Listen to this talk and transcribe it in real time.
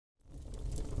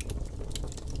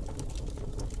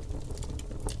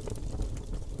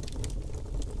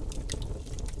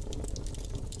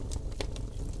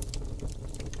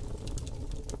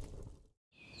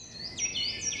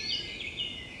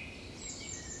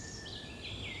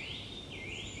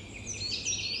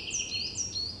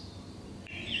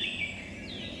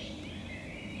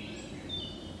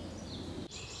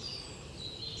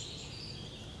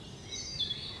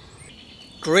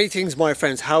Greetings my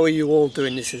friends, how are you all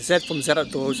doing? This is Zed from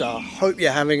Zedoutdoors. I hope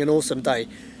you're having an awesome day.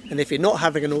 And if you're not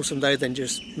having an awesome day, then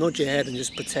just nod your head and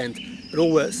just pretend. It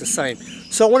all works the same.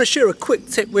 So I want to share a quick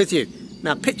tip with you.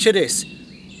 Now picture this.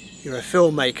 You're a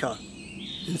filmmaker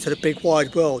into the big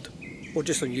wide world, or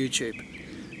just on YouTube.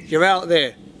 You're out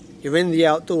there, you're in the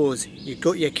outdoors, you've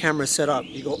got your camera set up,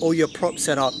 you've got all your props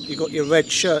set up, you've got your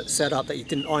red shirt set up that you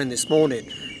didn't iron this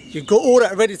morning. You've got all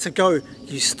that ready to go,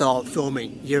 you start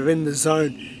filming, you're in the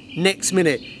zone. Next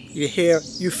minute,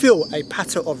 you feel a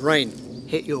patter of rain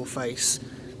hit your face.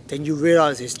 Then you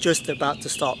realise it's just about to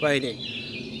start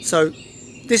raining. So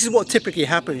this is what typically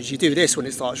happens. You do this when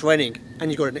it starts raining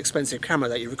and you've got an expensive camera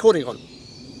that you're recording on.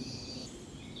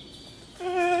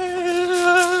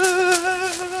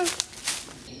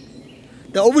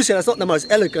 Now obviously that's not the most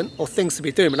elegant of things to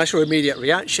be doing, but that's your immediate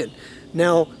reaction.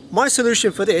 Now my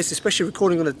solution for this, especially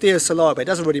recording on a DSLR, but it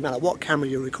doesn't really matter what camera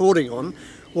you're recording on,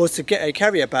 was to get a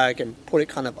carrier bag and put it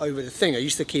kind of over the thing. I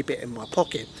used to keep it in my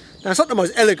pocket. Now it's not the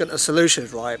most elegant of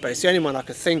solutions, right, but it's the only one I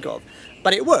could think of.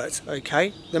 But it worked,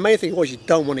 okay? The main thing was you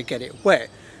don't want to get it wet.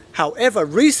 However,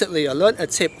 recently I learned a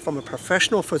tip from a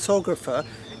professional photographer.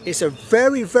 It's a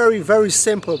very, very, very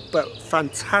simple but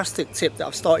fantastic tip that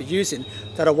I've started using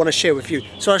that I want to share with you.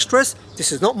 So I stress,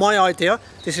 this is not my idea,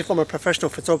 this is from a professional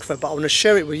photographer, but I want to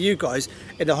share it with you guys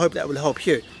in the hope that it will help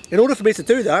you. In order for me to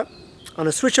do that, I'm going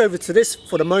to switch over to this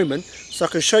for the moment so I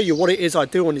can show you what it is I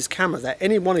do on this camera that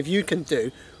any one of you can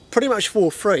do pretty much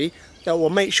for free, that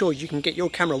will make sure you can get your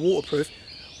camera waterproof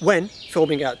when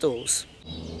filming outdoors.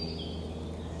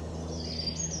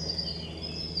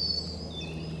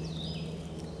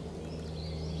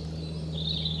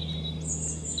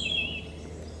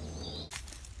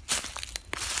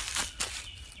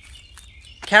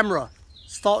 Camera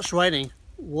starts raining,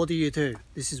 what do?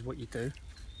 This is what you do.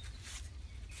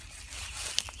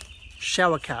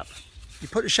 Shower cap. You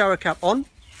put the shower cap on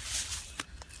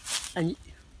and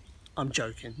I'm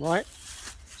joking, right?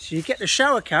 So you get the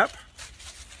shower cap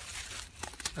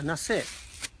and that's it.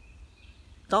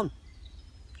 Done.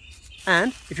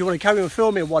 And if you want to carry on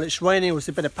filming while it's raining or it's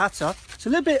a bit of patter, it's a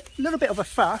little bit of a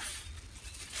faff,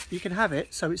 you can have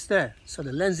it so it's there. So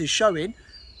the lens is showing.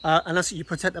 And that's how you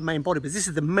protect the main body, but this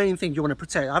is the main thing you want to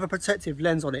protect. I have a protective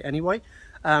lens on it anyway.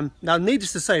 Now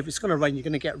needless to say, if it's going to rain, you're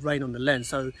going to get rain on the lens.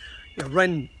 So you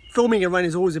know, filming in rain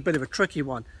is always a bit of a tricky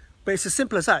one, but it's as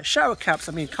simple as that. Shower caps,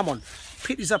 I mean, come on,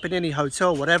 pick these up in any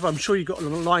hotel, whatever. I'm sure you've got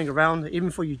them lying around,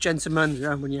 even for you gentlemen, you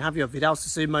know, when you have your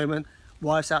vidal-to-see moment,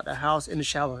 wife's out the house, in the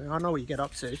shower, I know what you get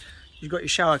up to. You've got your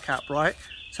shower cap, right?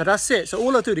 So that's it. So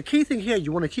all I do, the key thing here,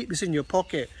 you want to keep this in your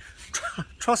pocket.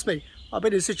 Trust me, I've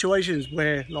been in situations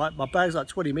where like my bag's like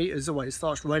 20 meters away, it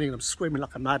starts raining and I'm screaming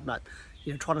like a madman,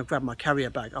 you know, trying to grab my carrier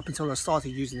bag up until I started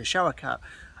using the shower cap.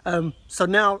 So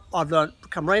now I've learned,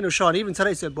 come rain or shine, even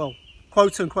today said, well,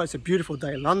 quote unquote, it's a beautiful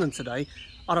day in London today.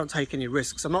 I don't take any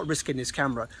risks. I'm not risking this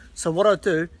camera. So what I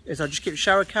do is I just keep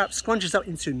shower cap, scrunches up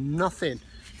into nothing.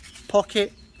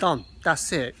 Pocket, done.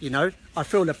 That's it, you know. I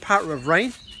feel the patter of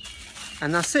rain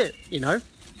and that's it, you know.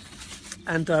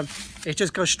 And it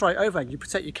just goes straight over and you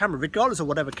protect your camera regardless of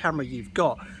whatever camera you've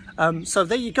got. So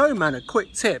there you go, man, a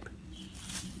quick tip.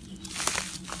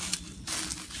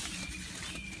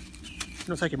 I'm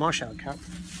not taking my shower cap.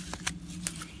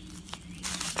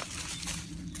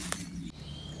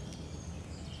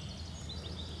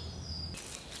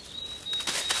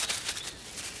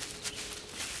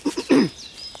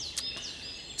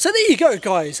 So there you go,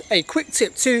 guys, a quick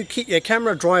tip to keep your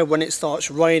camera dry when it starts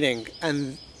raining.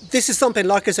 And this is something,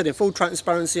 like I said, in full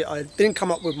transparency, I didn't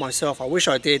come up with myself. I wish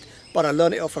I did, but I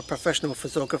learned it off a professional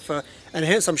photographer, and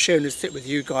hence I'm sharing this tip with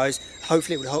you guys.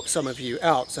 Hopefully it will help some of you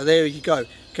out. So there you go. You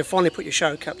can finally put your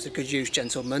shower cap to good use,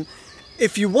 gentlemen.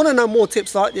 If you want to know more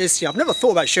tips like this, yeah, I've never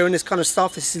thought about sharing this kind of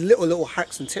stuff. This is little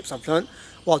hacks and tips I've learned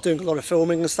while doing a lot of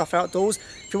filming and stuff outdoors.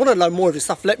 If you want to know more of this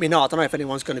stuff, let me know. I don't know if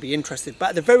anyone's going to be interested, but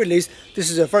at the very least,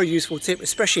 this is a very useful tip,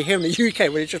 especially here in the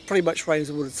UK where it just pretty much rains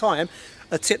all the time.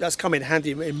 A tip that's come in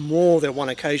handy in more than one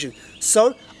occasion.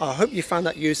 So I hope you found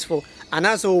that useful, and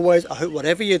as always, I hope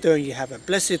whatever you're doing, you have a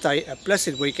blessed day, a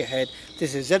blessed week ahead.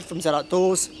 This is Zed from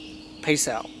Zedoutdoors. Peace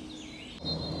out.